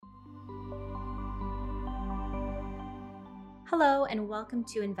Hello, and welcome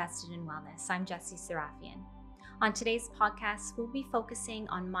to Invested in Wellness. I'm Jessie Serafian. On today's podcast, we'll be focusing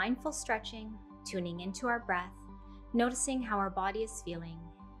on mindful stretching, tuning into our breath, noticing how our body is feeling,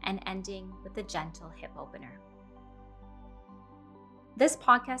 and ending with a gentle hip opener. This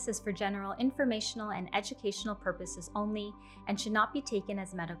podcast is for general informational and educational purposes only and should not be taken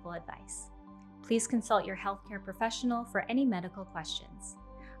as medical advice. Please consult your healthcare professional for any medical questions.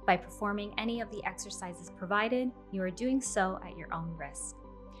 By performing any of the exercises provided, you are doing so at your own risk.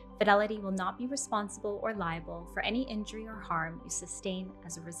 Fidelity will not be responsible or liable for any injury or harm you sustain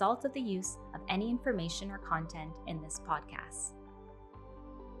as a result of the use of any information or content in this podcast.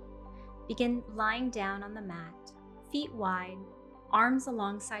 Begin lying down on the mat, feet wide, arms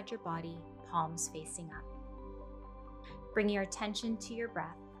alongside your body, palms facing up. Bring your attention to your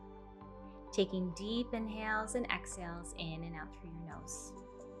breath, taking deep inhales and exhales in and out through your nose.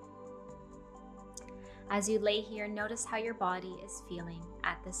 As you lay here, notice how your body is feeling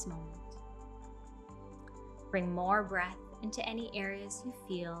at this moment. Bring more breath into any areas you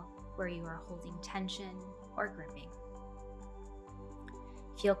feel where you are holding tension or gripping.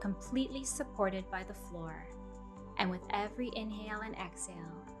 Feel completely supported by the floor, and with every inhale and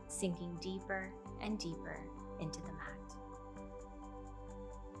exhale, sinking deeper and deeper into the mat.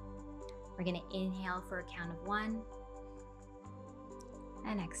 We're going to inhale for a count of 1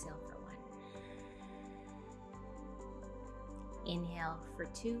 and exhale for 1. Inhale for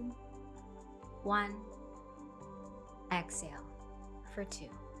 2, 1. Exhale for 2,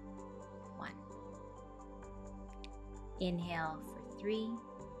 1. Inhale for 3,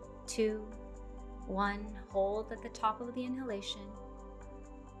 2, 1. Hold at the top of the inhalation.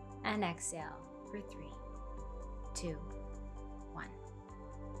 And exhale for 3, 2, 1.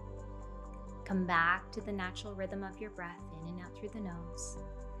 Come back to the natural rhythm of your breath in and out through the nose.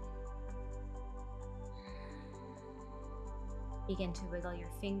 Begin to wiggle your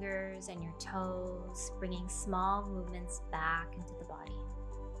fingers and your toes, bringing small movements back into the body.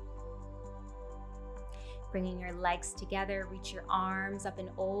 Bringing your legs together, reach your arms up and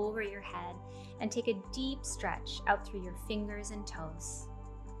over your head, and take a deep stretch out through your fingers and toes.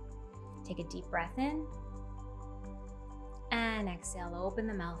 Take a deep breath in, and exhale, open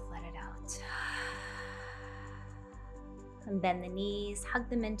the mouth, let it out. And bend the knees, hug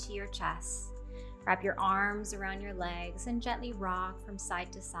them into your chest. Wrap your arms around your legs and gently rock from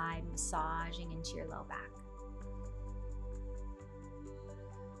side to side, massaging into your low back.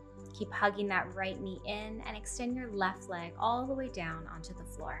 Keep hugging that right knee in and extend your left leg all the way down onto the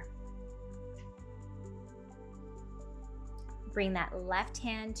floor. Bring that left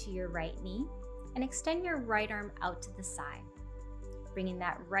hand to your right knee and extend your right arm out to the side, bringing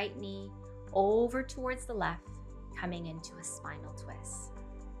that right knee over towards the left, coming into a spinal twist.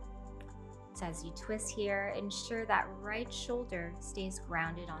 So as you twist here, ensure that right shoulder stays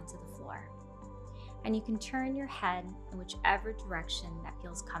grounded onto the floor. And you can turn your head in whichever direction that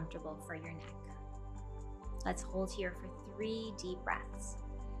feels comfortable for your neck. Let's hold here for 3 deep breaths.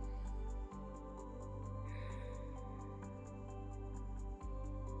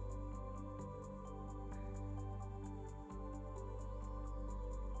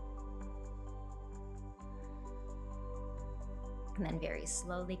 And then very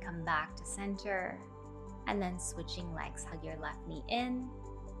slowly come back to center, and then switching legs, hug your left knee in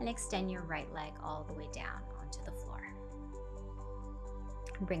and extend your right leg all the way down onto the floor.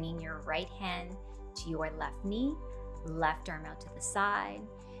 Bringing your right hand to your left knee, left arm out to the side,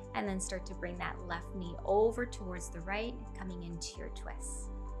 and then start to bring that left knee over towards the right, coming into your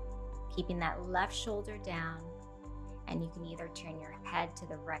twist. Keeping that left shoulder down, and you can either turn your head to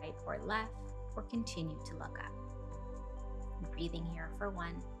the right or left, or continue to look up. Breathing here for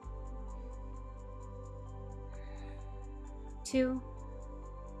 1, 2,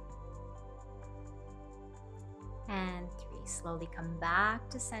 and 3. Slowly come back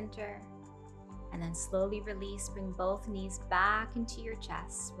to center, and then slowly release. Bring both knees back into your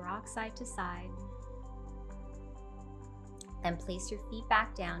chest, rock side to side. Then place your feet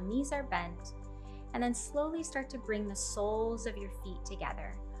back down, knees are bent, and then slowly start to bring the soles of your feet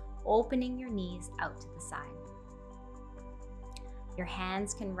together, opening your knees out to the side. Your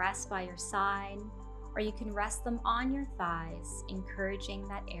hands can rest by your side, or you can rest them on your thighs, encouraging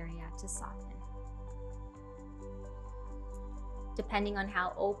that area to soften. Depending on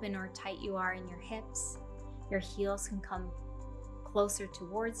how open or tight you are in your hips, your heels can come closer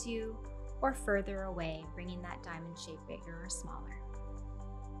towards you or further away, bringing that diamond shape bigger or smaller.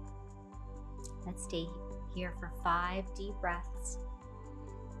 Let's stay here for 5 deep breaths.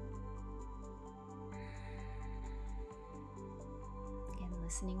 Again,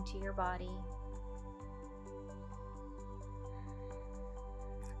 listening to your body.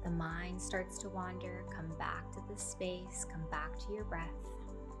 The mind starts to wander, come back to the space, come back to your breath.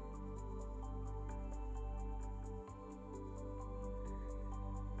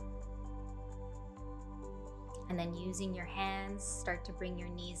 And then using your hands, start to bring your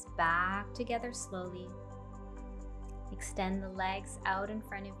knees back together slowly. Extend the legs out in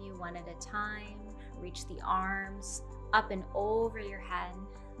front of you one at a time. Reach the arms up and over your head.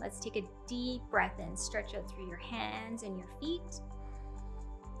 Let's take a deep breath in. Stretch out through your hands and your feet.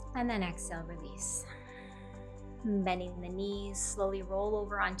 And then exhale, release. Bending the knees, slowly roll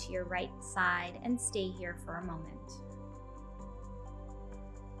over onto your right side and stay here for a moment.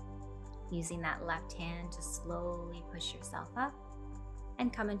 Using that left hand to slowly push yourself up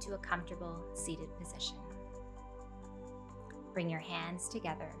and come into a comfortable seated position. Bring your hands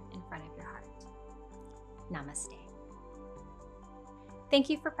together in front of your heart. Namaste. Thank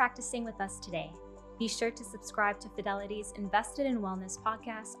you for practicing with us today. Be sure to subscribe to Fidelity's Invested in Wellness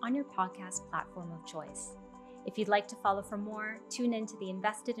podcast on your podcast platform of choice. If you'd like to follow for more, tune in to the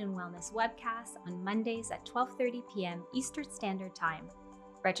Invested in Wellness webcast on Mondays at 12:30 p.m. Eastern Standard Time.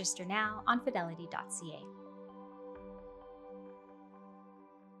 Register now on fidelity.ca.